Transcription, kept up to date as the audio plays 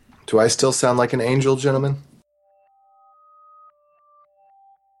Do I still sound like an angel, gentlemen?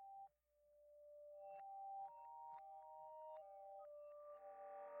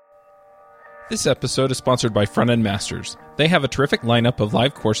 This episode is sponsored by Front End Masters. They have a terrific lineup of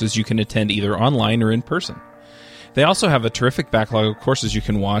live courses you can attend either online or in person. They also have a terrific backlog of courses you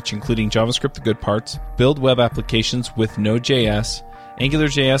can watch, including JavaScript the Good Parts, Build Web Applications with Node.js,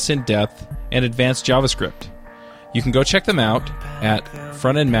 AngularJS in Depth, and Advanced JavaScript. You can go check them out at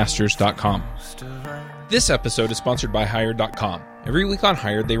frontendmasters.com. This episode is sponsored by Hired.com. Every week on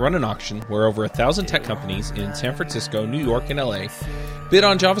Hired, they run an auction where over 1,000 tech companies in San Francisco, New York, and LA bid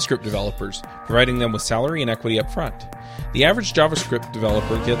on JavaScript developers, providing them with salary and equity up front. The average JavaScript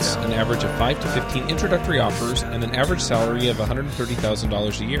developer gets an average of 5 to 15 introductory offers and an average salary of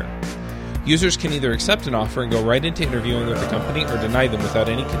 $130,000 a year. Users can either accept an offer and go right into interviewing with the company or deny them without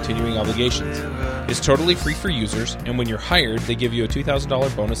any continuing obligations. It's totally free for users, and when you're hired, they give you a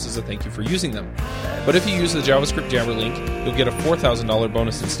 $2,000 bonus as a thank you for using them. But if you use the JavaScript Jabber link, you'll get a $4,000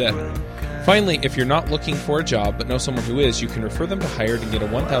 bonus instead. Finally, if you're not looking for a job but know someone who is, you can refer them to Hired and get a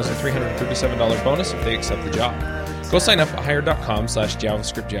 $1,337 bonus if they accept the job. Go sign up at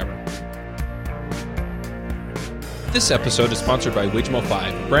hired.com/JavaScriptJabber. This episode is sponsored by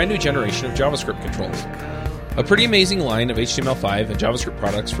Widmo5, a brand new generation of JavaScript controls. A pretty amazing line of HTML5 and JavaScript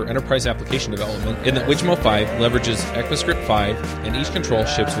products for enterprise application development in that Widmo5 leverages ECMAScript 5 and each control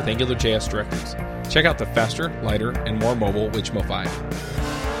ships with AngularJS directives. Check out the faster, lighter, and more mobile Widmo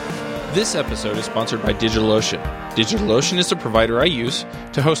 5. This episode is sponsored by DigitalOcean. DigitalOcean is the provider I use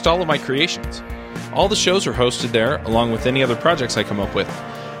to host all of my creations. All the shows are hosted there, along with any other projects I come up with.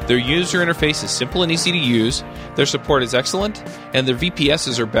 Their user interface is simple and easy to use, their support is excellent, and their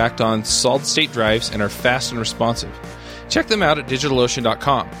VPSs are backed on solid-state drives and are fast and responsive. Check them out at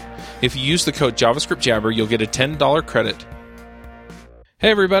DigitalOcean.com. If you use the code JavaScriptJabber, you'll get a $10 credit.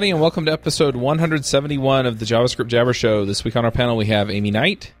 Hey everybody, and welcome to episode 171 of the JavaScript Jabber Show. This week on our panel we have Amy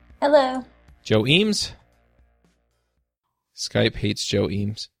Knight. Hello. Joe Eames. Skype hates Joe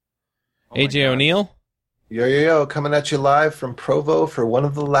Eames. Oh AJ O'Neill. Yo, coming at you live from Provo for one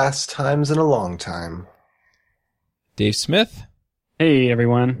of the last times in a long time. Dave Smith. Hey,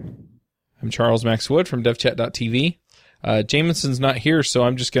 everyone. I'm Charles Max Wood from devchat.tv. Jamison's not here, so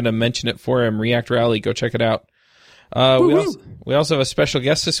I'm just going to mention it for him. React Rally, go check it out. We also have a special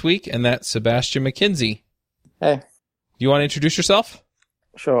guest this week, and that's Sebastian McKenzie. Hey. You want to introduce yourself?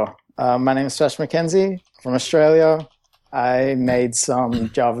 Sure. My name is Sebastian McKenzie from Australia. I made some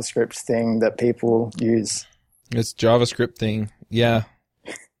JavaScript thing that people use. It's JavaScript thing, yeah.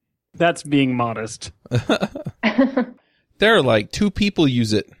 That's being modest. There are like 2 people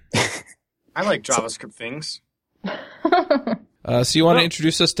use it. I like JavaScript things. So you want to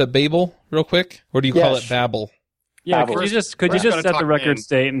introduce us to Babel real quick? Or do you call it Babel? Yeah, Babel. could you just set the record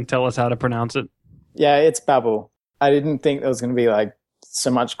state and tell us how to pronounce it? Yeah, it's Babel. I didn't think there was going to be like so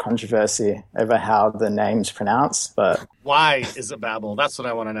much controversy over how the name's pronounced, but Why is it Babel? That's what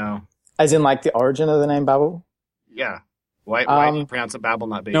I want to know. as in like the origin of the name Babel. Yeah. Why do you pronounce it Babel,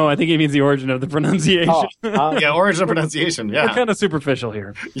 not Babel? No, I think it means the origin of the pronunciation. Yeah, origin of pronunciation, yeah. We're kind of superficial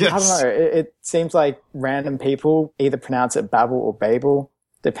here. Yes. I don't know. It seems like random people either pronounce it Babel or Babel,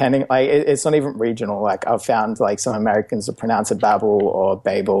 depending. Like it's not even regional. Like I've found like some Americans will pronounce it Babel or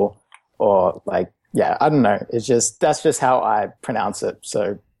Babel, or like I don't know. It's just that's just how I pronounce it.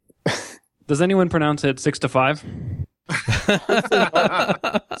 So, does anyone pronounce it 6 to 5?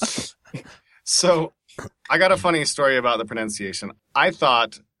 So, I got a funny story about the pronunciation. I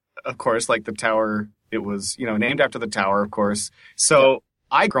thought, of course, like the tower, it was, named after the tower, of course. So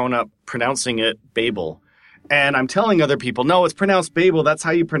I grown up pronouncing it Babel. And I'm telling other people, no, it's pronounced Babel. That's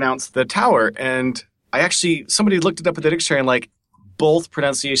how you pronounce the tower. And somebody looked it up at the dictionary and like, both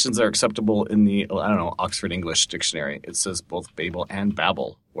pronunciations are acceptable in the, Oxford English Dictionary. It says both Babel and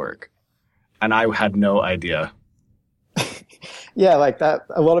Babel work. And I had no idea. yeah, like that.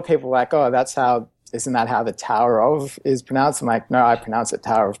 A lot of people are like, oh, isn't that how the Tower of is pronounced? I'm like, no, I pronounce it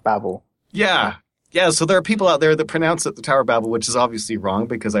Tower of Babel. Yeah. Yeah, so there are people out there that pronounce it the Tower of Babel, which is obviously wrong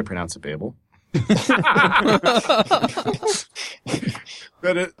because I pronounce it Babel.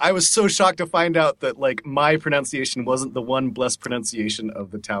 But I was so shocked to find out that like my pronunciation wasn't the one blessed pronunciation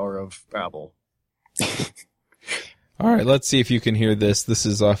of the Tower of Babel. All right, let's see if you can hear this. This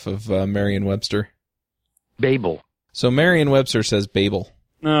is off of Merriam-Webster. Babel. So Merriam-Webster says Babel.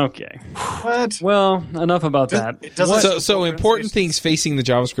 Okay. What? Well, enough about that. So important things facing the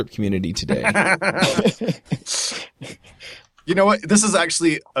JavaScript community today. You know what? This is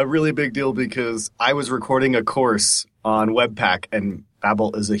actually a really big deal because I was recording a course on Webpack, and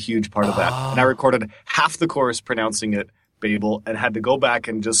Babel is a huge part of that. And I recorded half the course pronouncing it Babel and had to go back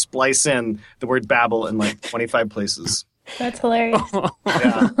and just splice in the word Babel in like 25 places. That's hilarious.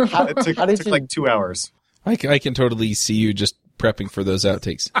 Yeah, it took like 2 hours. I can totally see you just prepping for those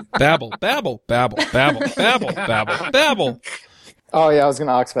outtakes. Babble, babble, babble, babble, babble, babble, babble. Oh yeah, I was going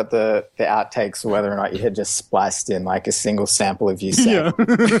to ask about the outtakes, whether or not you had just spliced in like a single sample of you saying. Yeah.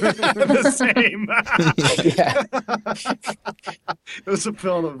 The same. Yeah. It was a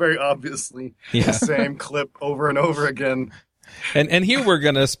film very obviously Yeah. the same clip over and over again. And here we're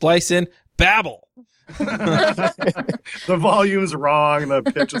going to splice in babble. The volume's wrong, the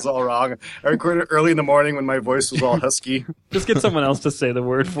pitch is all wrong. I recorded early in the morning when my voice was all husky. Just get someone else to say the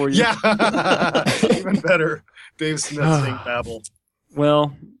word for you. Yeah, even better. Dave Smith saying Babel.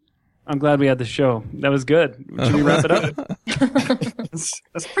 Well, I'm glad we had the show. That was good. Should we wrap it up?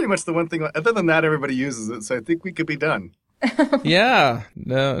 That's pretty much the one thing. Other than that, everybody uses it, so I think we could be done. Yeah.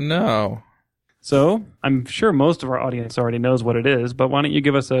 No. So, I'm sure most of our audience already knows what it is, but why don't you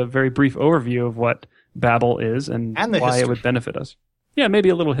give us a very brief overview of what Babel is and the why history. it would benefit us? Yeah, maybe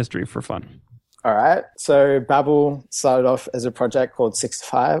a little history for fun. All right. So Babel started off as a project called 6 to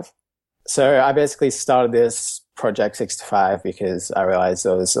 5. So I basically started this project 6 to 5 because I realized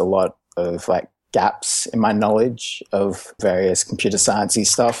there was a lot of like gaps in my knowledge of various computer sciencey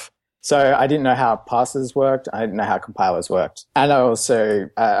stuff. So I didn't know how parsers worked. I didn't know how compilers worked. And I was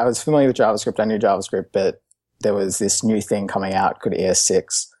familiar with JavaScript. I knew JavaScript, but there was this new thing coming out called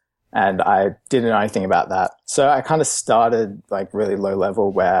ES6. And I didn't know anything about that. So I kind of started like really low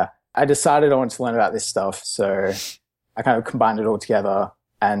level where I decided I wanted to learn about this stuff. So I kind of combined it all together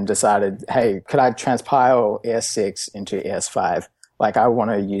and decided, hey, could I transpile ES6 into ES5? Like, I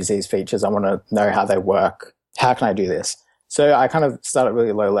want to use these features. I want to know how they work. How can I do this? So I kind of started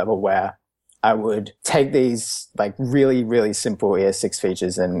really low level where I would take these like really, really simple ES6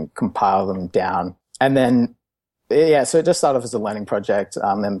 features and compile them down. And then, yeah, so it just started off as a learning project.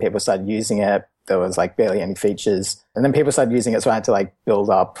 Then people started using it. There was like barely any features. And then people started using it, so I had to like build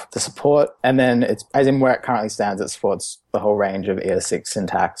up the support. And then it's, as in where it currently stands, it supports the whole range of ES6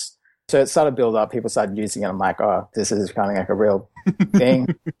 syntax. So it started to build up. People started using it. I'm like, oh, this is becoming like a real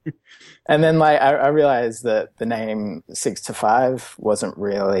thing. And then like I realized that the name 6 to 5 wasn't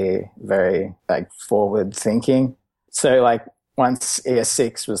really very like forward thinking. So like once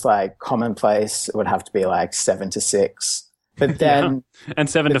ES6 was like commonplace, it would have to be like 7 to 6. But then And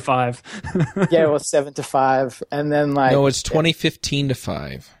 7 to 5. yeah, well 7 to 5. And then like No, it's 2015 to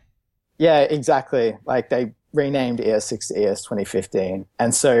 5. yeah, exactly. Like they renamed ES6 to ES 2015.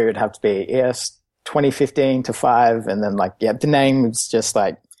 And so it would have to be ES 2015 to 5. And then like, yeah, the name was just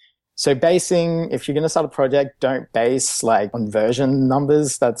like, so basing, if you're going to start a project, don't base like on version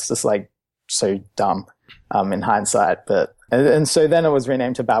numbers. That's just like so dumb in hindsight. But, and so then it was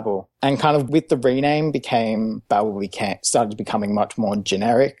renamed to Babel. And kind of with the rename Babel started becoming much more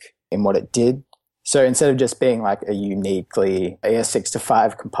generic in what it did. So instead of just being like a uniquely ES6 to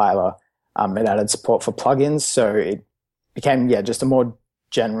 5 compiler, it added support for plugins. So it became, yeah, just a more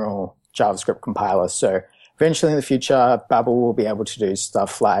general JavaScript compiler. So eventually in the future, Babel will be able to do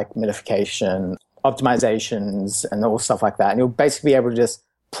stuff like minification, optimizations, and all stuff like that. And you'll basically be able to just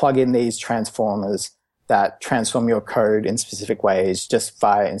plug in these transformers that transform your code in specific ways just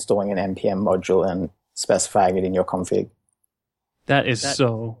via installing an NPM module and specifying it in your config. That is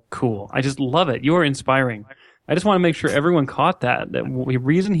so cool. I just love it. You're inspiring. I just want to make sure everyone caught that the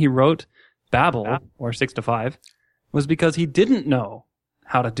reason he wrote Babel, or 6 to 5, was because he didn't know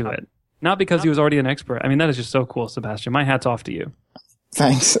how to do it. Not because he was already an expert. I mean, that is just so cool, Sebastian. My hat's off to you.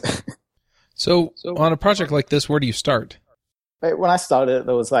 Thanks. So on a project like this, where do you start? When I started,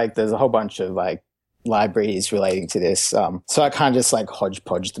 there's a whole bunch of like libraries relating to this. So I kind of just like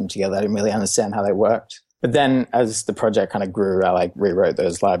hodgepodged them together. I didn't really understand how they worked. But then as the project kind of grew, I like rewrote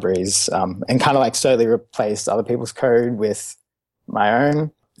those libraries and kind of like slowly replaced other people's code with my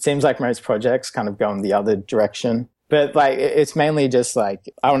own. It seems like most projects kind of go in the other direction. But like it's mainly just like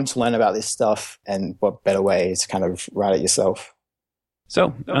I wanted to learn about this stuff, and what better way to kind of write it yourself. So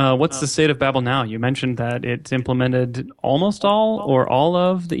what's the state of Babel now? You mentioned that it's implemented almost all or all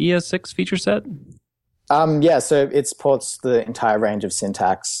of the ES6 feature set? Yeah, so it supports the entire range of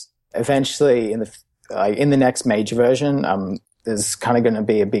syntax. Eventually, in the next major version, there's kind of going to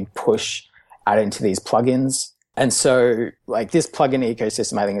be a big push out into these plugins. And so like this plugin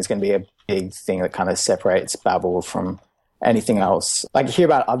ecosystem, I think, is going to be a big thing that kind of separates Babel from anything else. Like you hear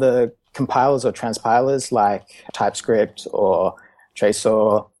about other compilers or transpilers like TypeScript or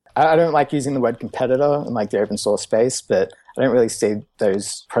Tracor. I don't like using the word competitor in like the open source space, but I don't really see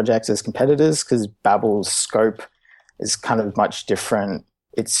those projects as competitors because Babel's scope is kind of much different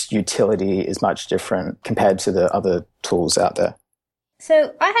its utility is much different compared to the other tools out there.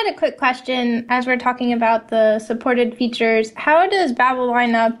 So I had a quick question as we're talking about the supported features. How does Babel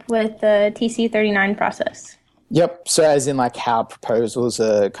line up with the TC39 process? Yep. So as in like how proposals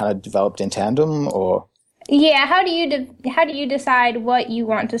are kind of developed in tandem, or? Yeah. How do you decide what you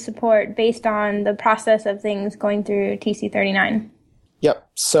want to support based on the process of things going through TC39? Yep.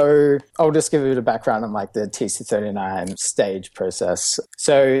 So I'll just give you a background on like the TC39 stage process.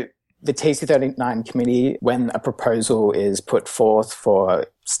 So the TC39 committee, when a proposal is put forth for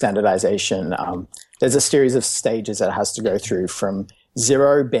standardization, there's a series of stages that it has to go through, from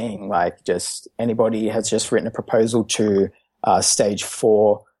 0 being like just anybody has just written a proposal to stage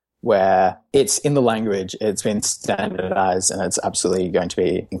 4, where it's in the language, it's been standardized, and it's absolutely going to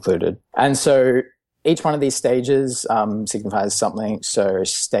be included. And so each one of these stages signifies something. So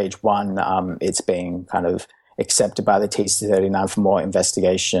stage 1, it's being kind of accepted by the TC39 for more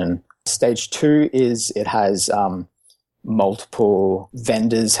investigation. Stage 2 is it has multiple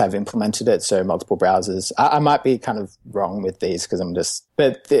vendors have implemented it, so multiple browsers. I might be kind of wrong with these because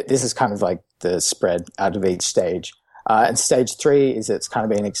but this is kind of like the spread out of each stage. And stage 3 is it's kind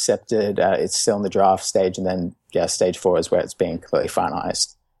of being accepted. It's still in the draft stage. And then, stage 4 is where it's being completely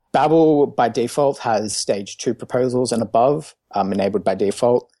finalized. Babel by default has stage 2 proposals and above enabled by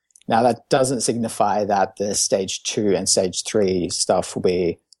default. Now that doesn't signify that the stage 2 and stage 3 stuff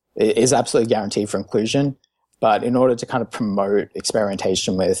is absolutely guaranteed for inclusion. But in order to kind of promote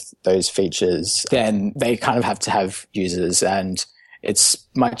experimentation with those features, then they kind of have to have users, and it's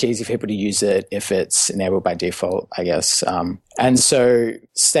much easier for people to use it if it's enabled by default, I guess. And so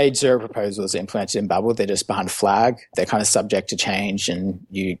stage 0 proposals implemented in Babel, they're just behind a flag. They're kind of subject to change, and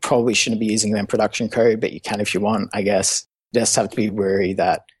you probably shouldn't be using them in production code, but you can if you want, I guess. Just have to be wary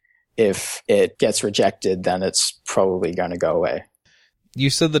that if it gets rejected, then it's probably going to go away. You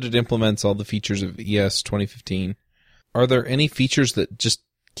said that it implements all the features of ES 2015. Are there any features that just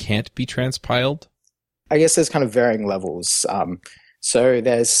can't be transpiled? I guess there's kind of varying levels. So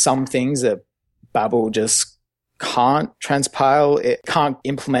there's some things that Babel just can't transpile. It can't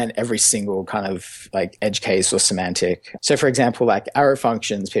implement every single kind of like edge case or semantic. So for example, like arrow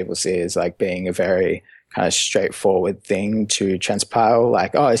functions, people see as like being a very kind of straightforward thing to transpile.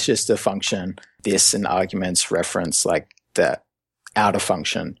 Like, oh, it's just a function, this and arguments reference like the outer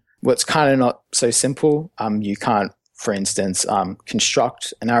function. What's kind of not so simple, you can't, for instance,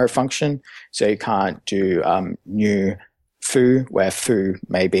 construct an arrow function. So you can't do new foo, where foo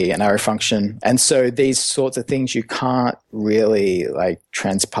may be an arrow function. And so these sorts of things you can't really like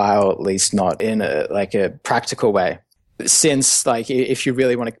transpile, at least not in a practical way. Since like if you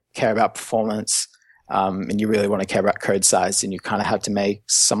really want to care about performance and you really want to care about code size, then you kind of have to make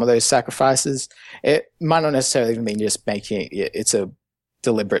some of those sacrifices. It might not necessarily mean just making it's a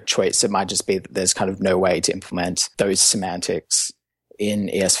deliberate choice. It might just be that there's kind of no way to implement those semantics in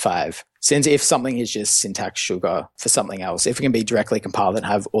ES5. Since if something is just syntax sugar for something else, if it can be directly compiled and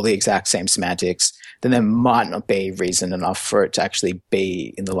have all the exact same semantics, then there might not be reason enough for it to actually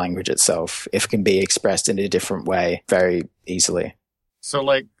be in the language itself, if it can be expressed in a different way very easily. So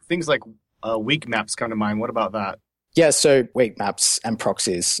like things like weak maps come to mind. What about that? Yeah, so weak maps and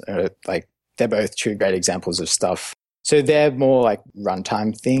proxies are like, they're both two great examples of stuff. So they're more like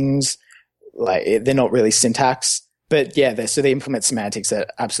runtime things. Like they're not really syntax. But yeah, they implement semantics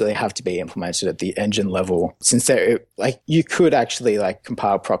that absolutely have to be implemented at the engine level. Since they're like, you could actually like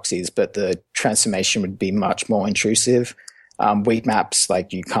compile proxies, but the transformation would be much more intrusive. Weak maps,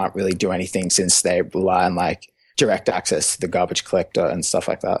 like you can't really do anything since they rely on like direct access to the garbage collector and stuff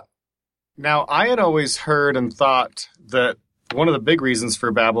like that. Now, I had always heard and thought that one of the big reasons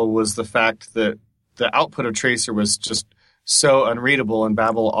for Babel was the fact that the output of Tracer was just so unreadable, and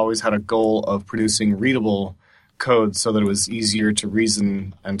Babel always had a goal of producing readable code so that it was easier to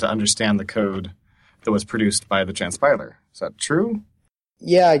reason and to understand the code that was produced by the transpiler. Is that true?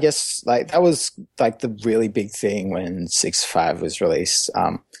 Yeah, I guess like that was like the really big thing when 6.5 was released.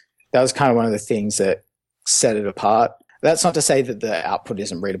 That was kind of one of the things that set it apart. That's not to say that the output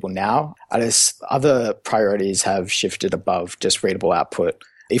isn't readable now. Other priorities have shifted above just readable output.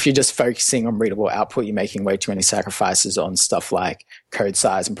 If you're just focusing on readable output, you're making way too many sacrifices on stuff like code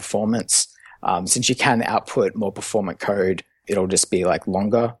size and performance. Since you can output more performant code, it'll just be like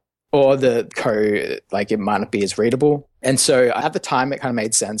longer, or the code, like it might not be as readable. And so at the time it kind of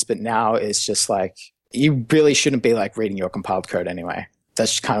made sense, but now it's just like, you really shouldn't be like reading your compiled code anyway.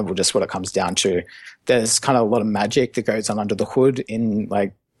 That's kind of just what it comes down to. There's kind of a lot of magic that goes on under the hood in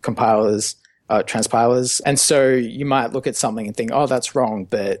like compilers, transpilers. And so you might look at something and think, oh, that's wrong.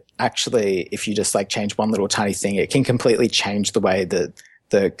 But actually, if you just like change one little tiny thing, it can completely change the way that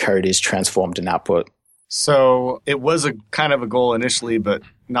the code is transformed in output. So it was a kind of a goal initially, but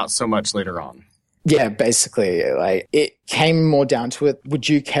not so much later on. Yeah, basically, like it came more down to it. Would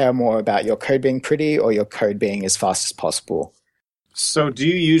you care more about your code being pretty or your code being as fast as possible? So do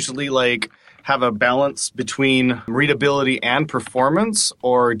you usually have a balance between readability and performance,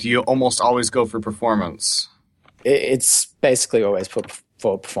 or do you almost always go for performance? It's basically always for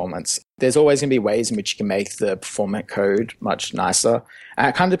performance. There's always going to be ways in which you can make the performant code much nicer. And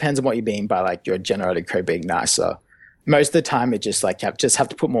it kind of depends on what you mean by your generated code being nicer. Most of the time, it just you have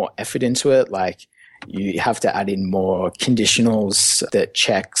to put more effort into it. Like you have to add in more conditionals that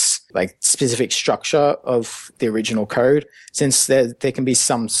checks specific structure of the original code, since there can be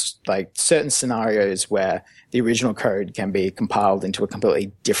some certain scenarios where the original code can be compiled into a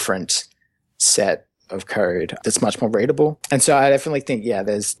completely different set of code that's much more readable. And so I definitely think,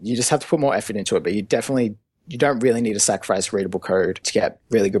 you just have to put more effort into it, but you don't really need to sacrifice readable code to get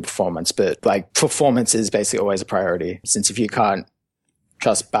really good performance. But performance is basically always a priority, since if you can't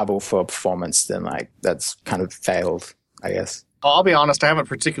trust Babel for performance, then that's kind of failed, I guess. I'll be honest, I haven't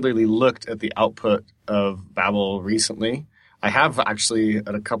particularly looked at the output of Babel recently. I have actually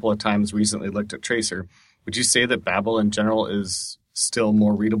at a couple of times recently looked at Tracer. Would you say that Babel in general is still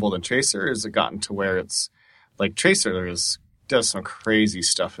more readable than Tracer? Or has it gotten to where it's Tracer does some crazy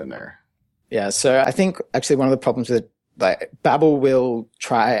stuff in there? Yeah, so I think actually one of the problems with Babel will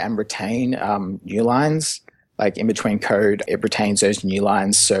try and retain new lines in between code. It retains those new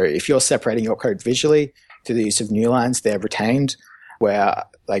lines. So if you're separating your code visually through the use of new lines, they're retained, where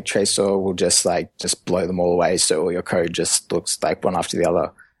Tracer will just blow them all away. So all your code just looks like one after the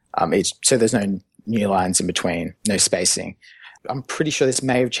other. So there's no new lines in between, no spacing. I'm pretty sure this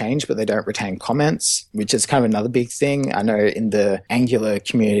may have changed, but they don't retain comments, which is kind of another big thing. I know in the Angular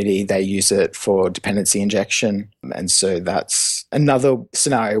community, they use it for dependency injection. And so that's another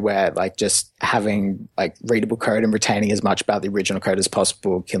scenario where just having readable code and retaining as much about the original code as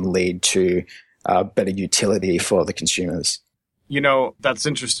possible can lead to better utility for the consumers. That's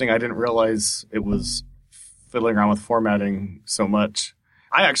interesting. I didn't realize it was fiddling around with formatting so much.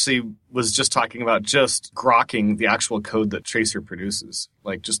 I actually was just talking about just grokking the actual code that Tracer produces,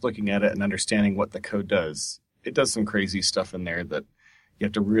 just looking at it and understanding what the code does. It does some crazy stuff in there that you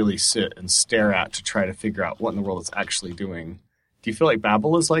have to really sit and stare at to try to figure out what in the world it's actually doing. Do you feel like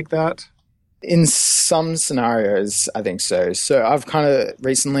Babel is like that? In some scenarios, I think so. So I've kind of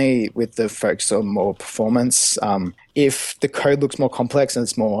recently, with the focus on more performance, if the code looks more complex and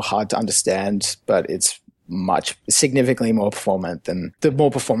it's more hard to understand, but it's significantly more performant, then the more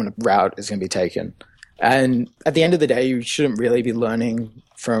performant route is going to be taken. And at the end of the day, you shouldn't really be learning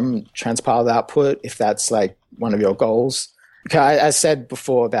from transpiled output if that's one of your goals. I said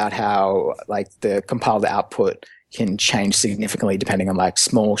before about how the compiled output can change significantly depending on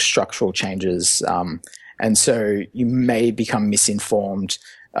small structural changes. And so you may become misinformed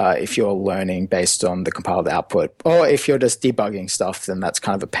if you're learning based on the compiled output, or if you're just debugging stuff, then that's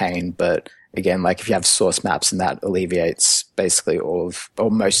kind of a pain. But again, if you have source maps, and that alleviates basically or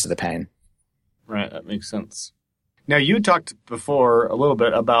most of the pain. Right, that makes sense. Now, you talked before a little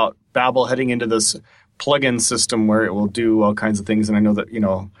bit about Babel heading into this plugin system where it will do all kinds of things. And I know that,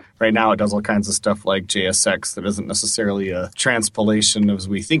 right now it does all kinds of stuff like JSX that isn't necessarily a transpilation as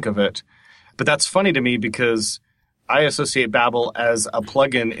we think of it. But that's funny to me because I associate Babel as a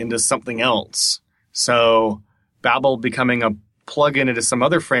plugin into something else. So Babel becoming a plugin into some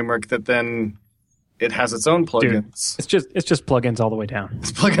other framework that then it has its own plugins. Dude, it's just plugins all the way down.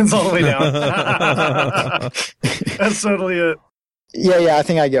 It's plugins all the way down. That's totally it. Yeah, I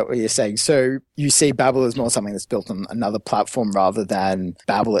think I get what you're saying. So you see Babel as more something that's built on another platform rather than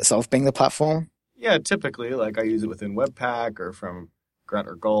Babel itself being the platform? Yeah, typically. I use it within Webpack or from Grunt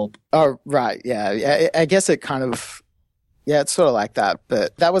or Gulp. Oh, right. Yeah. I guess it kind of, it's sort of like that.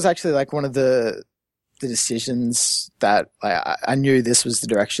 But that was actually one of the decisions that I knew this was the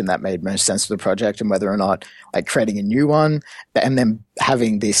direction that made most sense for the project, and whether or not creating a new one and then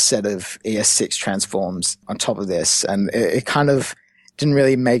having this set of ES6 transforms on top of this. And it kind of didn't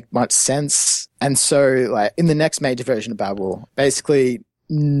really make much sense. And so in the next major version of Babel, basically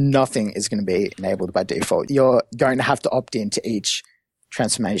nothing is going to be enabled by default. You're going to have to opt into each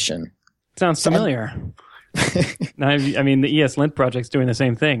transformation. Sounds familiar. I mean, the ESLint project's doing the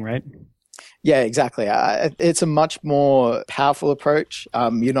same thing, right? Yeah, exactly. It's a much more powerful approach.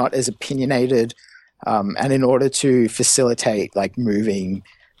 You're not as opinionated. And in order to facilitate moving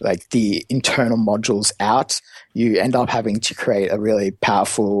the internal modules out, you end up having to create a really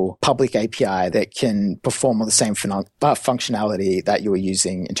powerful public API that can perform all the same functionality that you were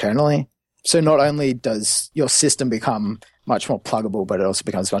using internally. So not only does your system become much more pluggable, but it also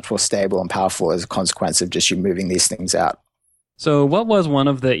becomes much more stable and powerful as a consequence of just you moving these things out. So what was one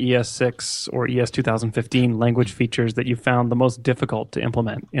of the ES6 or ES 2015 language features that you found the most difficult to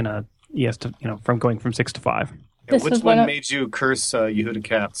implement in a ES, from going from 6 to 5? Which one made you curse Yehuda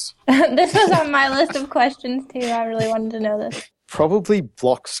cats? This was on my list of questions too. I really wanted to know this. Probably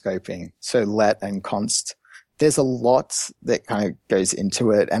block scoping, so let and const. There's a lot that kind of goes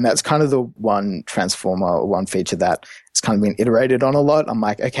into it, and that's kind of the one transformer or one feature that has kind of been iterated on a lot. I'm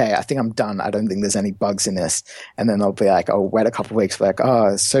like, okay, I think I'm done. I don't think there's any bugs in this. And then I'll be like, I'll wait a couple of weeks, like,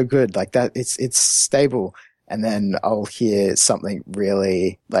 oh, it's so good, like that, it's stable. And then I'll hear something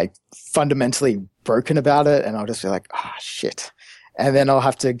really like fundamentally broken about it, and I'll just be like, oh shit. And then I'll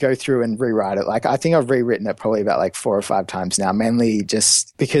have to go through and rewrite it. Like, I think I've rewritten it probably about like 4 or 5 times now, mainly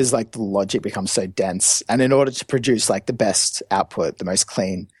just because like the logic becomes so dense. And in order to produce like the best output, the most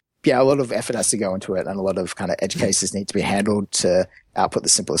clean, a lot of effort has to go into it, and a lot of kind of edge cases need to be handled to output the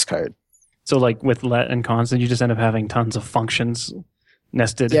simplest code. So like with let and const, you just end up having tons of functions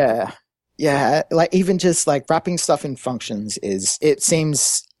nested. Yeah. Yeah. Like even just like wrapping stuff in functions it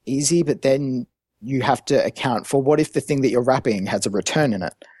seems easy, but then you have to account for what if the thing that you're wrapping has a return in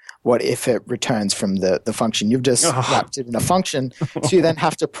it? What if it returns from the function? You've just wrapped it in a function, so you then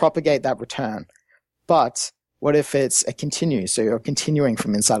have to propagate that return. But what if it's a continue? So you're continuing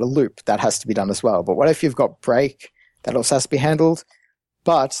from inside a loop. That has to be done as well. But what if you've got break? That also has to be handled.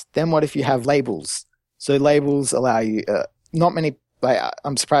 But then what if you have labels? So labels allow you, not many, like,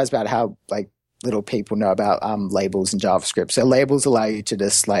 I'm surprised about how like little people know about labels in JavaScript. So labels allow you to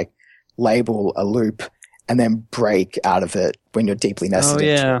just like label a loop and then break out of it when you're deeply nested. Oh,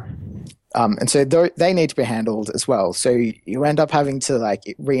 yeah. And so they need to be handled as well. So you end up having to like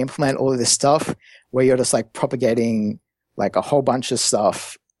re-implement all of this stuff where you're just like propagating like a whole bunch of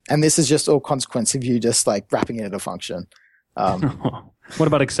stuff. And this is just all consequence of you just like wrapping it in a function. What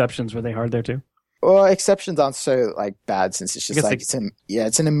about exceptions? Were they hard there too? Well, exceptions aren't so like bad, since it's just like it's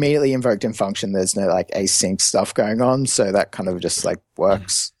an immediately invoked in function. There's no like async stuff going on. So that kind of just like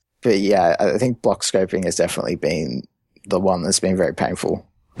works. But yeah, I think block scoping has definitely been the one that's been very painful.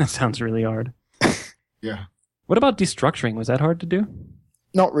 That sounds really hard. Yeah. What about destructuring? Was that hard to do?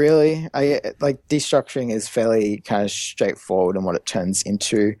 Not really. Like destructuring is fairly kind of straightforward in what it turns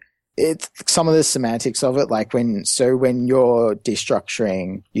into. It's some of the semantics of it, like when you're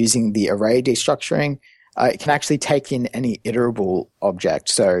destructuring using the array destructuring, it can actually take in any iterable object.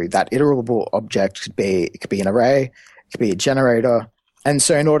 So that iterable object could be an array, it could be a generator. And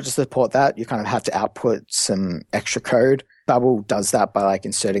so in order to support that, you kind of have to output some extra code. Babel does that by like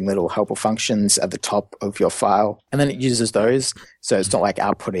inserting little helper functions at the top of your file, and then it uses those. So it's not like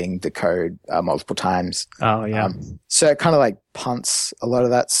outputting the code multiple times. Oh, yeah. So it kind of like punts a lot of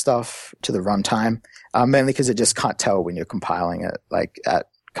that stuff to the runtime, mainly because it just can't tell when you're compiling it, like at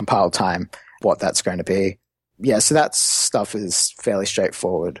compile time, what that's going to be. Yeah, so that stuff is fairly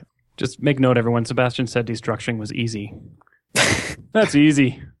straightforward. Just make note, everyone. Sebastian said destructuring was easy. That's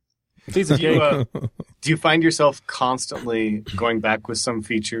easy. Piece of cake. Do you find yourself constantly going back with some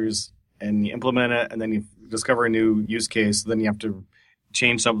features and you implement it, and then you discover a new use case, then you have to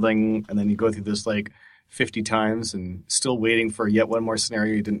change something, and then you go through this like 50 times and still waiting for yet one more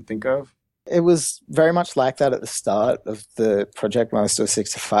scenario you didn't think of? It was very much like that at the start of the project when I was still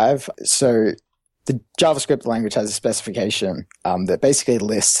 6 to 5. So the JavaScript language has a specification that basically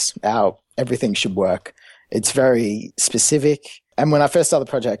lists how everything should work. It's very specific. And when I first started the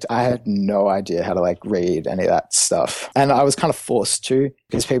project, I had no idea how to like read any of that stuff. And I was kind of forced to,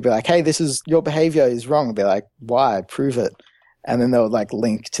 because people be like, hey, your behavior is wrong. I'd be like, why? Prove it. And then they would like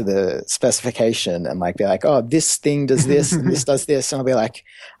link to the specification and like be like, oh, this thing does this and this does this. And I'll be like,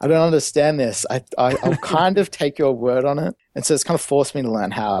 I don't understand this. I'll kind of take your word on it. And so it's kind of forced me to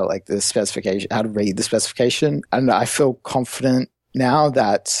learn how to read the specification. And I feel confident now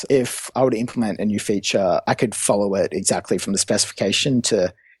that if I were to implement a new feature, I could follow it exactly from the specification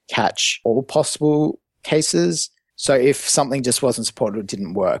to catch all possible cases. So if something just wasn't supported or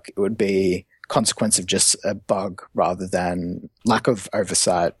didn't work, it would be consequence of just a bug rather than lack of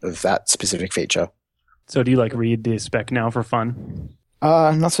oversight of that specific feature. So do you like read the spec now for fun?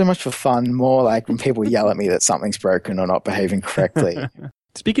 Not so much for fun, more like when people yell at me that something's broken or not behaving correctly.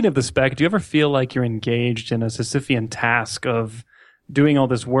 Speaking of the spec, do you ever feel like you're engaged in a Sisyphean task of doing all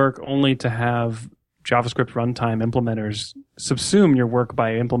this work only to have JavaScript runtime implementers subsume your work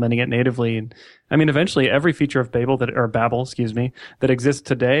by implementing it natively? And I mean, eventually every feature of Babel that exists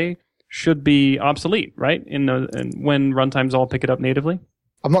today should be obsolete, right? When runtimes all pick it up natively.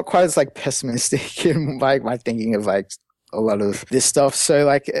 I'm not quite as like pessimistic in like my thinking of like a lot of this stuff. So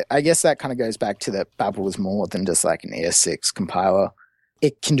like, I guess that kind of goes back to that Babel is more than just like an ES6 compiler.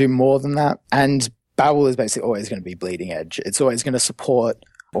 It can do more than that. And Babel is basically always going to be bleeding edge. It's always going to support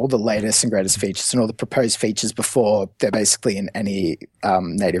all the latest and greatest features and all the proposed features before they're basically in any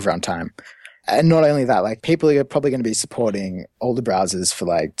native runtime. And not only that, like people are probably going to be supporting older browsers for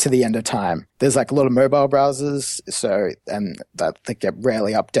like to the end of time. There's like a lot of mobile browsers, and that they get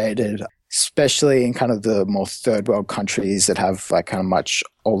rarely updated, especially in kind of the more third world countries that have like kind of much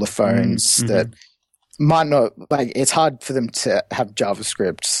older phones that might not, like, it's hard for them to have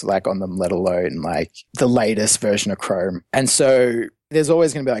JavaScript like on them, let alone like the latest version of Chrome. And so there's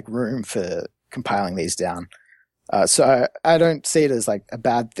always going to be like room for compiling these down. So I don't see it as like a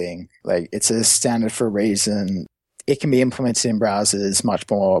bad thing. Like it's a standard for a reason. It can be implemented in browsers much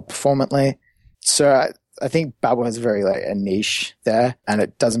more performantly. So I think Babel has very like a niche there, and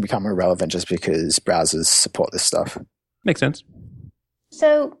it doesn't become irrelevant just because browsers support this stuff. Makes sense.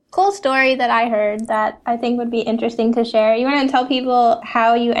 So, cool story that I heard that I think would be interesting to share. You want to tell people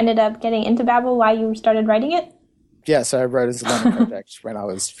how you ended up getting into Babel, why you started writing it? Yeah, so I wrote as a learning project when I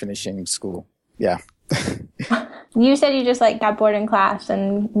was finishing school. Yeah. You said you just like got bored in class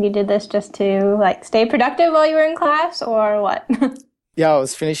and you did this just to like stay productive while you were in class, or what? Yeah, I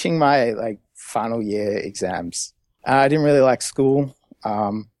was finishing my like final year exams. I didn't really like school.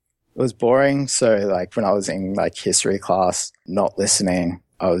 It was boring. So like when I was in like history class, not listening,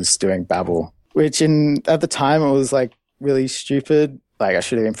 I was doing Babel, which at the time it was like really stupid. Like I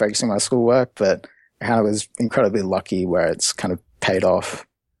should have been focusing on my schoolwork, but I kind of was incredibly lucky where it's kind of paid off.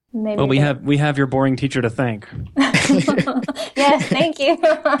 Maybe well, we have your boring teacher to thank. Yes, thank you.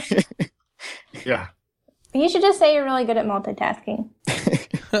 Yeah. You should just say you're really good at multitasking.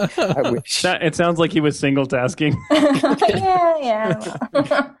 I wish. It sounds like he was single tasking.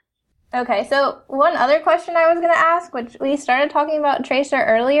 Yeah. Okay, so one other question I was going to ask, which we started talking about Tracer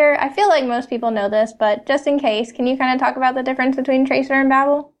earlier. I feel like most people know this, but just in case, can you kind of talk about the difference between Tracer and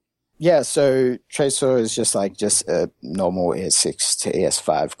Babel? Yeah, so Tracer is just a normal ES6 to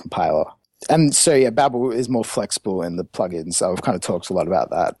ES5 compiler. And so, yeah, Babel is more flexible in the plugins. So I've kind of talked a lot about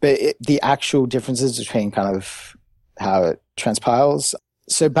that. But the actual differences between kind of how it transpiles.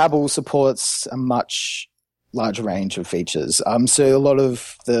 So Babel supports a much larger range of features. So a lot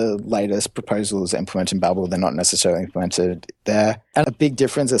of the latest proposals implemented in Babel, they're not necessarily implemented there. And a big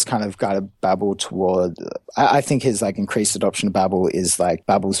difference that's kind of guided Babel toward, I think his like increased adoption of Babel is like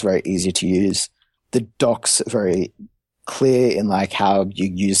Babel's very easy to use. The docs are very clear in like how you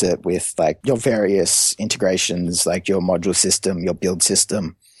use it with like your various integrations, like your module system, your build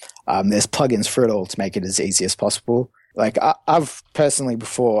system. There's plugins for it all to make it as easy as possible. Like I've personally,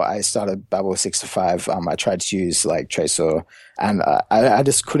 before I started Babel 6 to 5, I tried to use like Tracer, and I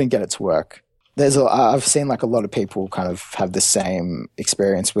just couldn't get it to work. I've seen like a lot of people kind of have the same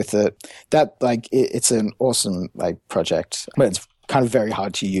experience with it. That like it's an awesome like project, but it's kind of very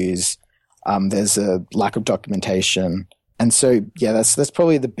hard to use. There's a lack of documentation, and so yeah, that's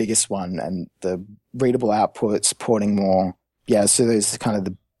probably the biggest one. And the readable output, supporting more. Yeah, so those are kind of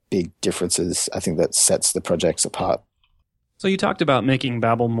the big differences I think that sets the projects apart. So you talked about making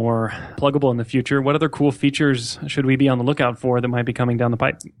Babel more pluggable in the future. What other cool features should we be on the lookout for that might be coming down the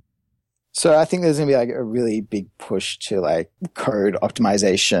pipe? So I think there's going to be like a really big push to like code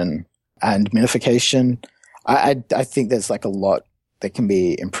optimization and minification. I think there's like a lot that can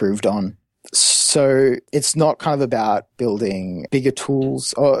be improved on. So it's not kind of about building bigger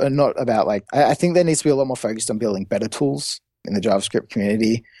tools, or not about like, I think there needs to be a lot more focused on building better tools in the JavaScript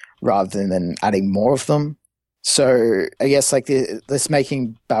community rather than adding more of them. So I guess like this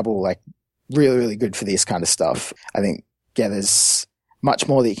making Babel like really, really good for this kind of stuff. I think, yeah, there's much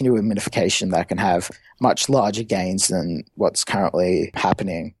more that you can do with minification that can have much larger gains than what's currently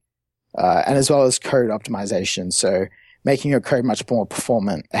happening. And as well as code optimization. So making your code much more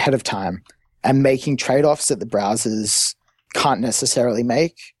performant ahead of time and making trade-offs that the browsers can't necessarily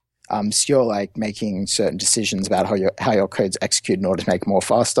make. So you're like making certain decisions about how your code's executed in order to make it more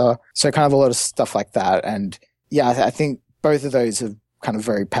faster. So kind of a lot of stuff like that. And yeah, I think both of those are kind of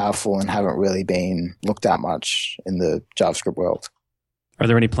very powerful and haven't really been looked at much in the JavaScript world. Are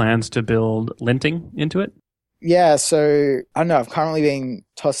there any plans to build linting into it? Yeah, so I don't know. I've currently been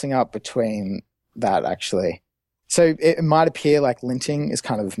tossing up between that actually. So it might appear like linting is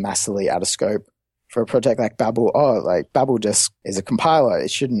kind of massively out of scope for a project like Babel. Oh, like Babel just is a compiler.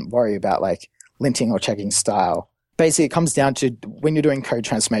 It shouldn't worry about like linting or checking style. Basically, it comes down to when you're doing code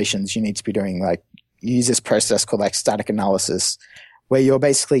transformations, you need to be doing like, you use this process called like static analysis, where you're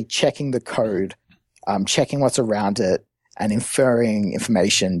basically checking the code, checking what's around it, and inferring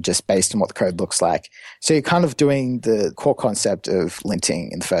information just based on what the code looks like. So you're kind of doing the core concept of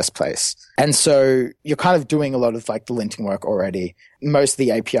linting in the first place. And so you're kind of doing a lot of like the linting work already. Most of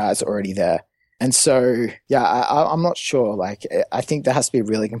the APIs are already there. And so, yeah, I'm not sure. Like, I think there has to be a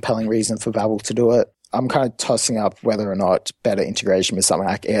really compelling reason for Babel to do it. I'm kind of tossing up whether or not better integration with something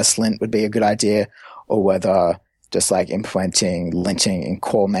like ESLint would be a good idea, or whether just like implementing linting in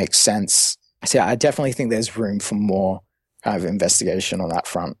core makes sense. So yeah, I definitely think there's room for more kind of investigation on that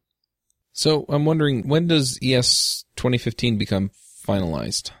front. So I'm wondering, when does ES 2015 become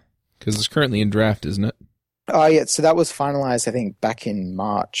finalized? Because it's currently in draft, isn't it? Oh, yeah. So that was finalized, I think, back in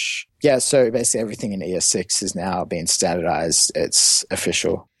March. Yeah. So basically everything in ES6 is now being standardized. It's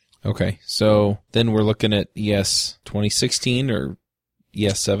official. Okay. So then we're looking at ES 2016 or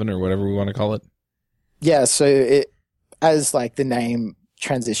ES7 or whatever we want to call it. Yeah. So it, as like the name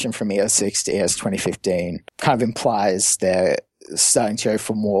transition from ES6 to ES 2015 kind of implies they're starting to go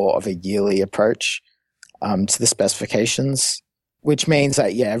for more of a yearly approach to the specifications, which means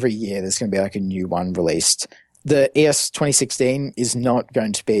that, yeah, every year there's going to be like a new one released. The ES 2016 is not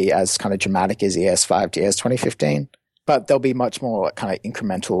going to be as kind of dramatic as ES5 to ES 2015, but there'll be much more kind of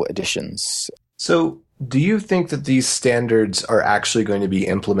incremental additions. So do you think that these standards are actually going to be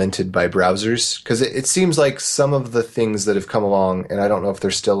implemented by browsers? Because it seems like some of the things that have come along, and I don't know if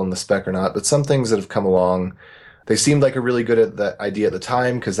they're still in the spec or not, but some things that have come along, they seemed like a really good idea at the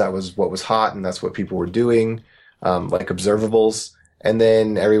time because that was what was hot and that's what people were doing, like observables. And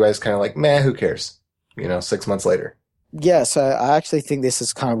then everybody's kind of like, meh, who cares? 6 months later. Yeah, so I actually think this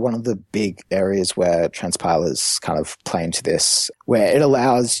is kind of one of the big areas where transpilers kind of play into this, where it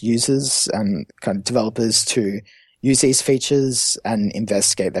allows users and kind of developers to use these features and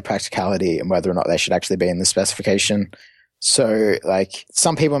investigate their practicality and whether or not they should actually be in the specification. So, like,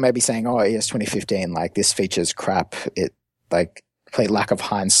 some people may be saying, oh, ES 2015, like, this feature's crap. It, like, complete lack of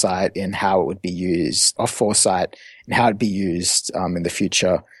hindsight in how it would be used, or foresight in how it'd be used in the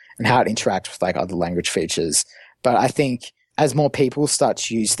future, and how it interacts with, like, other language features. But I think as more people start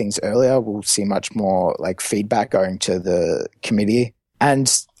to use things earlier, we'll see much more like feedback going to the committee.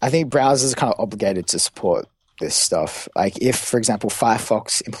 And I think browsers are kind of obligated to support this stuff. Like if, for example,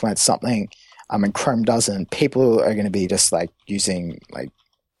 Firefox implements something and Chrome doesn't, people are going to be just like using like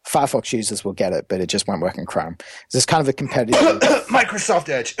Firefox users will get it, but it just won't work in Chrome. So it's kind of a competitive Microsoft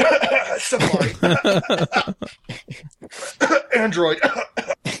Edge. Safari. Android.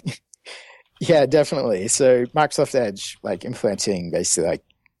 Yeah, definitely. So Microsoft Edge, like implementing basically like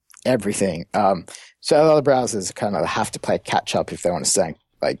everything. So a lot of browsers kind of have to play catch up if they want to stay,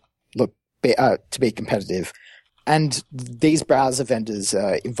 like to be competitive. And these browser vendors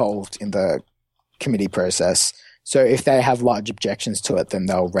are involved in the committee process. So if they have large objections to it, then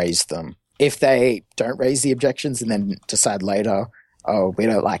they'll raise them. If they don't raise the objections and then decide later, oh, we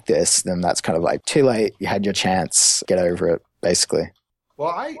don't like this, then that's kind of like too late. You had your chance. Get over it, basically.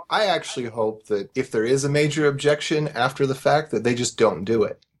 Well, I actually hope that if there is a major objection after the fact, that they just don't do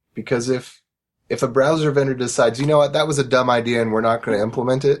it. Because if a browser vendor decides, you know what, that was a dumb idea and we're not going to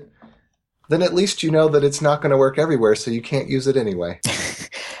implement it, then at least you know that it's not going to work everywhere, so you can't use it anyway.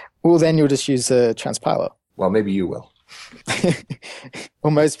 Well, then you'll just use a transpiler. Well, maybe you will. Well,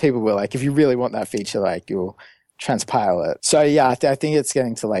 most people will. Like, if you really want that feature, like, you'll transpile it. So, yeah, I think it's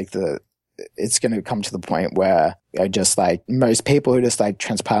getting to, like, it's going to come to the point where just like most people are just like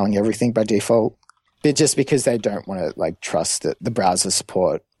transpiling everything by default, but just because they don't want to like trust the browser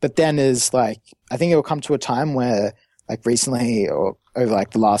support. But then is like, I think it will come to a time where like recently or over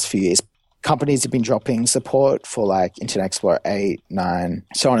like the last few years, companies have been dropping support for like Internet Explorer 8, 9,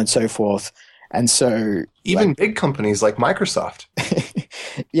 so on and so forth. And so even like, big companies like Microsoft.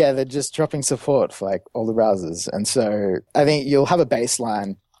 Yeah, they're just dropping support for like all the browsers. And so I think you'll have a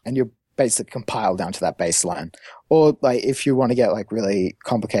baseline and you'll basically compile down to that baseline. Or like if you want to get like really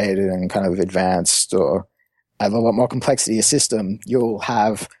complicated and kind of advanced or have a lot more complexity in your system, you'll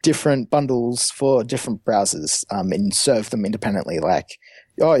have different bundles for different browsers and serve them independently. Like,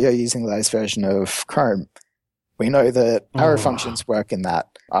 oh, you're using the latest version of Chrome. We know that arrow functions work in that.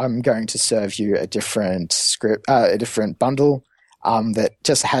 I'm going to serve you a different script, a different bundle that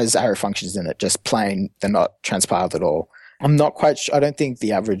just has arrow functions in it, just plain. They're not transpiled at all. I'm not quite sure. I don't think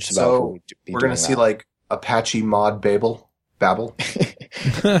the average developer would be we're going to see like Apache mod Babel.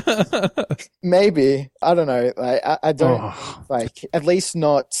 Maybe. I don't know. Like, I don't like, at least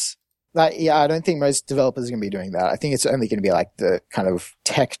not like, yeah, I don't think most developers are going to be doing that. I think it's only going to be like the kind of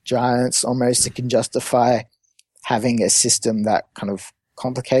tech giants almost that can justify having a system that kind of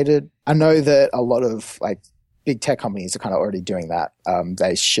complicated. I know that a lot of like big tech companies are kind of already doing that.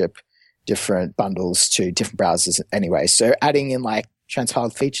 They ship different bundles to different browsers anyway. So adding in like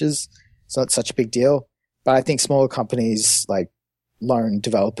transpiled features, it's not such a big deal. But I think smaller companies like lone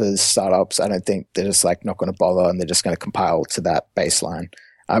developers, startups, I don't think they're just like not going to bother and they're just going to compile to that baseline.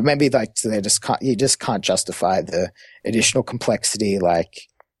 Maybe like you just can't justify the additional complexity,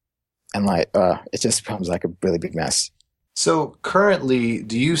 it just becomes like a really big mess. So currently,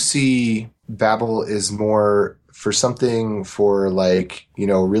 do you see Babel is more for something for like,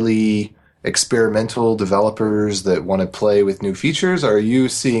 really experimental developers that want to play with new features? Or are you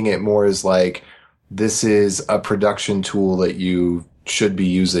seeing it more as like, this is a production tool that you should be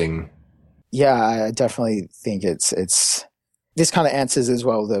using? Yeah, I definitely think it's this kind of answers as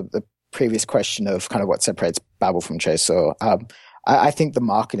well the previous question of kind of what separates Babel from Tracer. I think the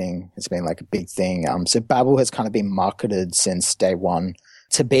marketing has been like a big thing. So Babel has kind of been marketed since day one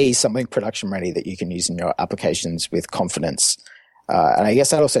to be something production ready that you can use in your applications with confidence. And I guess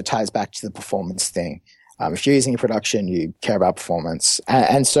that also ties back to the performance thing. If you're using a production, you care about performance.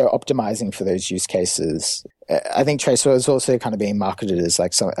 And so optimizing for those use cases, I think Tracer is also kind of being marketed as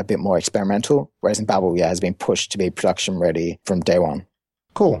like a bit more experimental, whereas in Babel, has been pushed to be production ready from day one.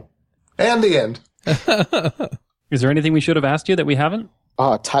 Cool. And the end. Is there anything we should have asked you that we haven't?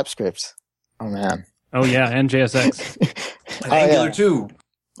 Oh, TypeScript. Oh, man. Oh, yeah, and JSX. And Angular too.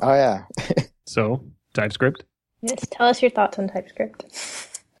 Oh, yeah. So, TypeScript? Yes, tell us your thoughts on TypeScript.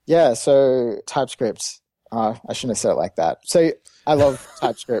 Yeah, so TypeScript. I shouldn't have said it like that. So I love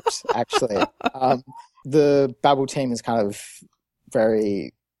TypeScript, actually. The Babel team is kind of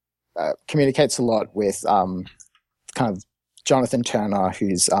very communicates a lot with kind of Jonathan Turner,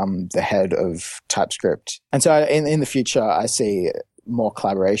 who's the head of TypeScript. And so in the future, I see more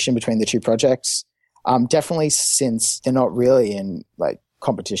collaboration between the two projects. Definitely since they're not really in like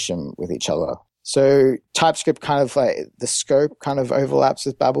competition with each other. So TypeScript kind of like the scope kind of overlaps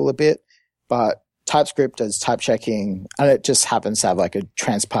with Babel a bit, but TypeScript does type checking and it just happens to have like a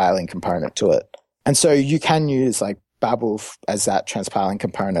transpiling component to it. And so you can use like Babel as that transpiling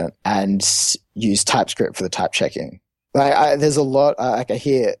component and use TypeScript for the type checking. Like there's a lot, I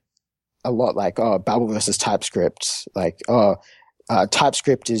hear a lot like, oh, Babel versus TypeScript. Like,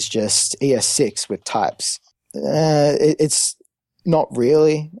 TypeScript is just ES6 with types. It's not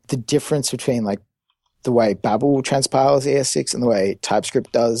really. The difference between like the way Babel transpiles ES6 and the way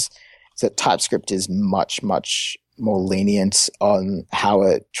TypeScript does is that TypeScript is much, much more lenient on how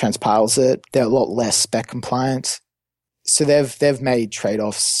it transpiles it. They're a lot less spec compliant. So they've made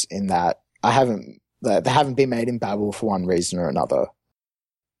trade-offs in that. They haven't been made in Babel for one reason or another.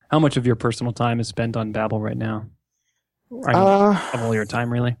 How much of your personal time is spent on Babel right now? Of all your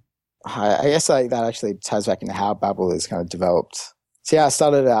time, really? I guess like that actually ties back into how Babel is kind of developed. So yeah, I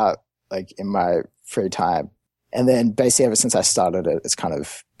started out like in my free time. And then basically ever since I started it, it's kind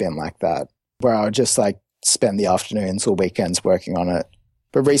of been like that, where I'll just like spend the afternoons or weekends working on it.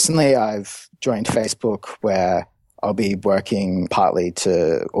 But recently I've joined Facebook where I'll be working partly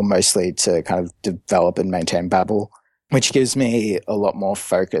or mostly to kind of develop and maintain Babel, which gives me a lot more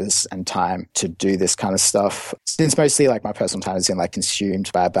focus and time to do this kind of stuff. Since mostly like my personal time has been like consumed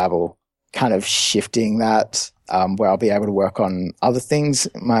by Babel, kind of shifting that where I'll be able to work on other things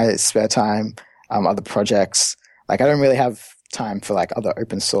in my spare time, other projects. Like I don't really have time for like other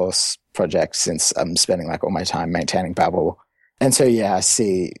open source projects since I'm spending like all my time maintaining Babel. And so,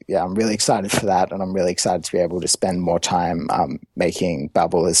 I'm really excited for that. And I'm really excited to be able to spend more time making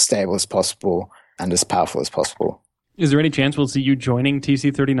Babel as stable as possible and as powerful as possible. Is there any chance we'll see you joining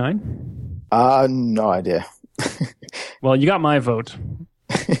TC39? No idea. Well, you got my vote.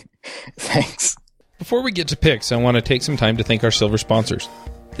 Thanks. Before we get to picks, I want to take some time to thank our silver sponsors.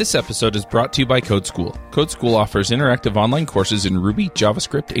 This episode is brought to you by Code School. Code School offers interactive online courses in Ruby,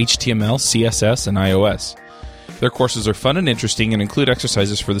 JavaScript, HTML, CSS, and iOS. Their courses are fun and interesting and include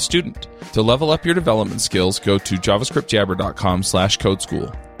exercises for the student. To level up your development skills, go to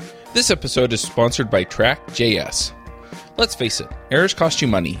javascriptjabber.com/codeschool. This episode is sponsored by Track.js. Let's face it, errors cost you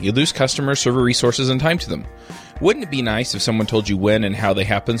money. You lose customers, server resources, and time to them. Wouldn't it be nice if someone told you when and how they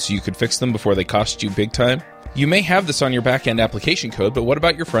happen so you could fix them before they cost you big time? You may have this on your back-end application code, but what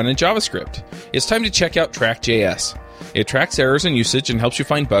about your front-end JavaScript? It's time to check out Track.js. It tracks errors and usage and helps you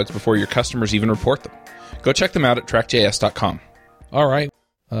find bugs before your customers even report them. Go check them out at trackjs.com. All right.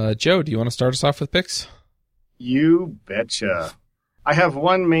 Joe, do you want to start us off with picks? You betcha. I have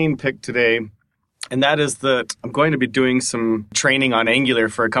one main pick today, and that is that I'm going to be doing some training on Angular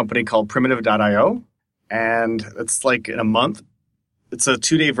for a company called Primitive.io, and it's like in a month. It's a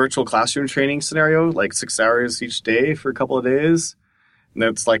 2-day virtual classroom training scenario, like 6 hours each day for a couple of days. And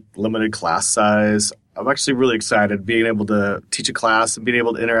it's like limited class size. I'm actually really excited being able to teach a class and being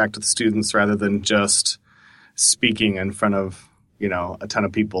able to interact with students rather than just speaking in front of, a ton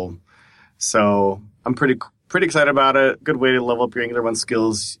of people. So I'm pretty excited about it. Good way to level up your Angular 1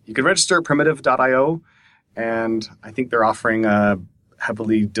 skills. You can register at primitive.io, and I think they're offering a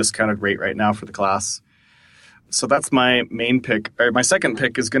heavily discounted rate right now for the class. So that's my main pick. My second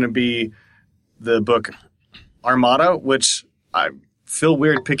pick is going to be the book Armada, which I feel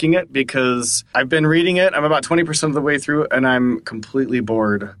weird picking it because I've been reading it. I'm about 20% of the way through, and I'm completely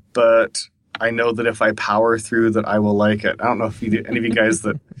bored. But I know that if I power through that I will like it. I don't know if any of you guys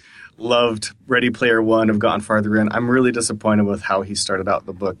that loved Ready Player One have gotten farther in. I'm really disappointed with how he started out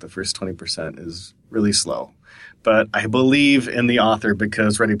the book. The first 20% is really slow. But I believe in the author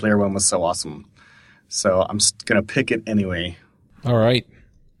because Ready Player One was so awesome. So I'm going to pick it anyway. All right.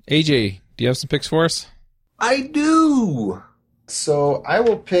 AJ, do you have some picks for us? I do! So I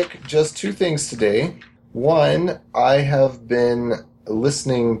will pick just two things today. One, I have been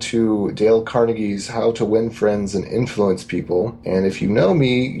listening to Dale Carnegie's How to Win Friends and Influence People. And if you know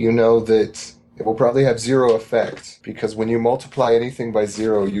me, you know that it will probably have zero effect because when you multiply anything by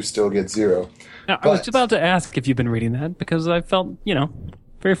zero, you still get zero. Now, I was about to ask if you've been reading that because I felt,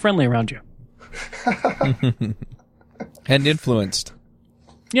 very friendly around you. And influenced.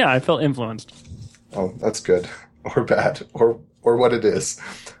 Yeah, I felt influenced. Oh, that's good. Or bad. Or what it is.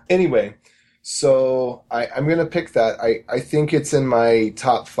 Anyway, so I'm going to pick that. I think it's in my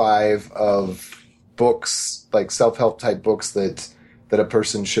top 5 of books, like self-help type books that a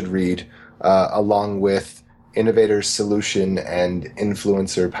person should read, along with Innovator's Solution and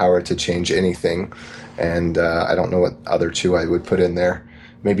Influencer Power to Change Anything. And I don't know what other two I would put in there.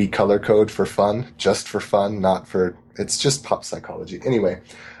 Maybe Color Code for fun, just for fun, not for... It's just pop psychology. Anyway.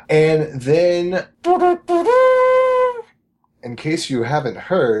 And then... In case you haven't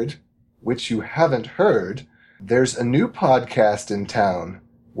heard, which you haven't heard, there's a new podcast in town,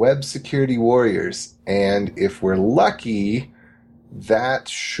 Web Security Warriors. And if we're lucky, that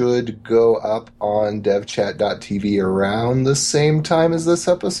should go up on devchat.tv around the same time as this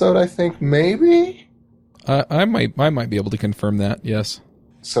episode, I think, maybe? I might be able to confirm that, yes.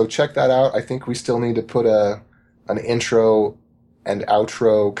 So check that out. I think we still need to put an intro and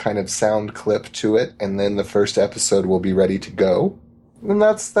outro kind of sound clip to it, and then the first episode will be ready to go. And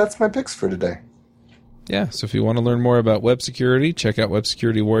that's my picks for today. Yeah, so if you want to learn more about web security, check out Web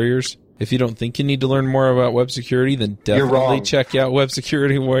Security Warriors. If you don't think you need to learn more about web security, then definitely check out Web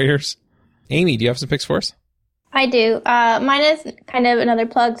Security Warriors. Amy, do you have some picks for us? I do. Mine is kind of another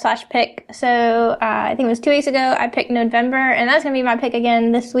plug/pick. So I think it was 2 weeks ago, I picked November, and that's going to be my pick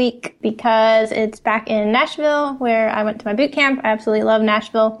again this week because it's back in Nashville where I went to my boot camp. I absolutely love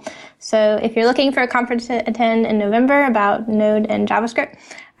Nashville. So if you're looking for a conference to attend in November about Node and JavaScript,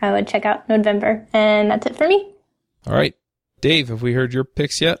 I would check out November. And that's it for me. All right. Dave, have we heard your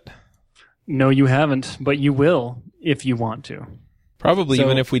picks yet? No, you haven't, but you will if you want to. Probably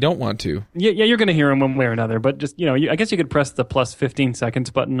even if we don't want to. Yeah, you're going to hear them one way or another. But just, I guess you could press the plus 15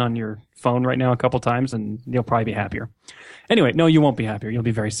 seconds button on your phone right now a couple times and you'll probably be happier. Anyway, no, you won't be happier. You'll be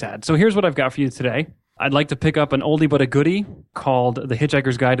very sad. So here's what I've got for you today. I'd like to pick up an oldie but a goodie called The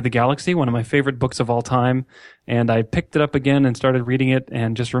Hitchhiker's Guide to the Galaxy, one of my favorite books of all time. And I picked it up again and started reading it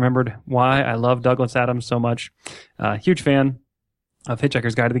and just remembered why I love Douglas Adams so much. Huge fan of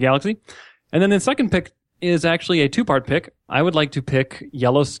Hitchhiker's Guide to the Galaxy. And then the second pick is actually a 2-part pick. I would like to pick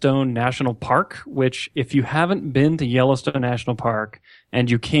Yellowstone National Park, which if you haven't been to Yellowstone National Park, and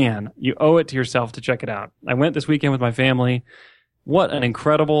you owe it to yourself to check it out. I went this weekend with my family. What an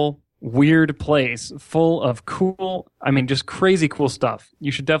incredible, weird place full of just crazy cool stuff.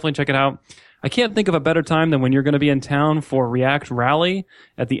 You should definitely check it out. I can't think of a better time than when you're going to be in town for React Rally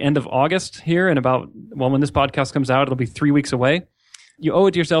at the end of August here in when this podcast comes out, it'll be 3 weeks away. You owe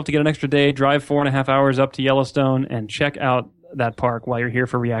it to yourself to get an extra day, drive 4.5 hours up to Yellowstone, and check out that park while you're here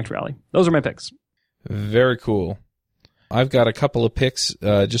for React Rally. Those are my picks. Very cool. I've got a couple of picks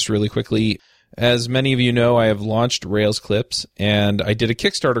just really quickly. As many of you know, I have launched Rails Clips, and I did a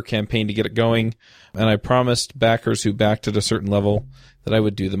Kickstarter campaign to get it going, and I promised backers who backed at a certain level that I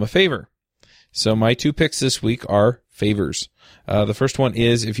would do them a favor. So my 2 picks this week are favors. The first one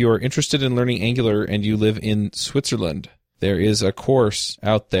is if you are interested in learning Angular and you live in Switzerland, there is a course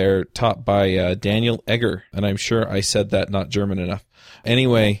out there taught by Daniel Egger, and I'm sure I said that not German enough.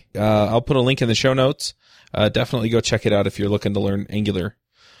 Anyway, I'll put a link in the show notes. Definitely go check it out if you're looking to learn Angular.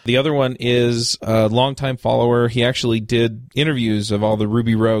 The other one is a longtime follower. He actually did interviews of all the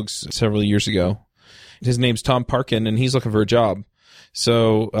Ruby rogues several years ago. His name's Tom Parkin, and he's looking for a job.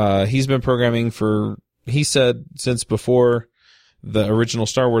 So he's been programming he said, since before the original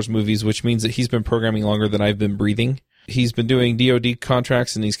Star Wars movies, which means that he's been programming longer than I've been breathing. He's been doing DoD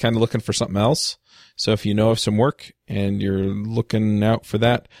contracts, and he's kind of looking for something else. So if you know of some work and you're looking out for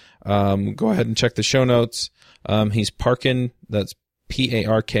that, go ahead and check the show notes. He's Parkin, that's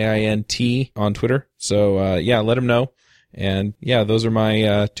Parkint on Twitter. So, let him know. And those are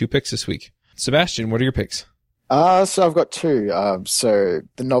my 2 picks this week. Sebastian, what are your picks? So I've got 2. So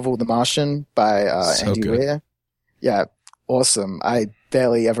the novel The Martian by Andy Weir. Yeah, awesome. I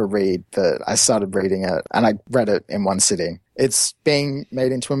barely ever read, but I started reading it and I read it in one sitting. It's being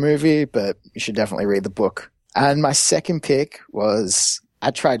made into a movie, but you should definitely read the book. And my second pick was,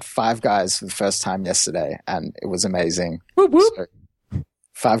 I tried Five Guys for the first time yesterday and it was amazing. Whoop, whoop. So,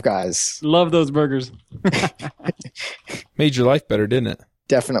 Five Guys. Love those burgers. Made your life better, didn't it?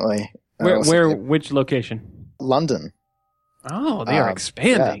 Definitely. Which location? London. Oh, they are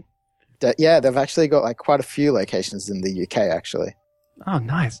expanding. They've actually got like quite a few locations in the UK, actually. Oh,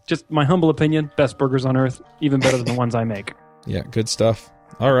 nice. Just my humble opinion, best burgers on earth, even better than the ones I make. Yeah, good stuff.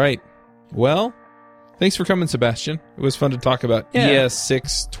 All right. Well, thanks for coming, Sebastian. It was fun to talk about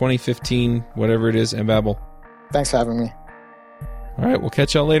ES6 2015, whatever it is, and Babel. Thanks for having me. All right, we'll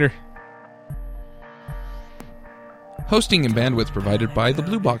catch y'all later. Hosting and bandwidth provided by the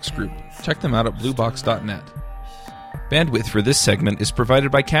Blue Box Group. Check them out at bluebox.net. Bandwidth for this segment is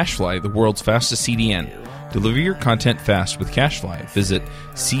provided by CacheFly, the world's fastest CDN. Deliver your content fast with CacheFly. Visit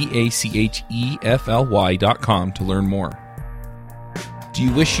CACHEFLY.com to learn more. Do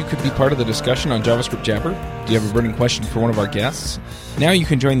you wish you could be part of the discussion on JavaScript Jabber? Do you have a burning question for one of our guests? Now you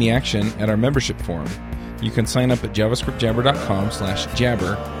can join the action at our membership forum. You can sign up at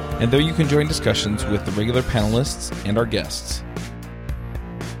javascriptjabber.com/jabber, and there you can join discussions with the regular panelists and our guests.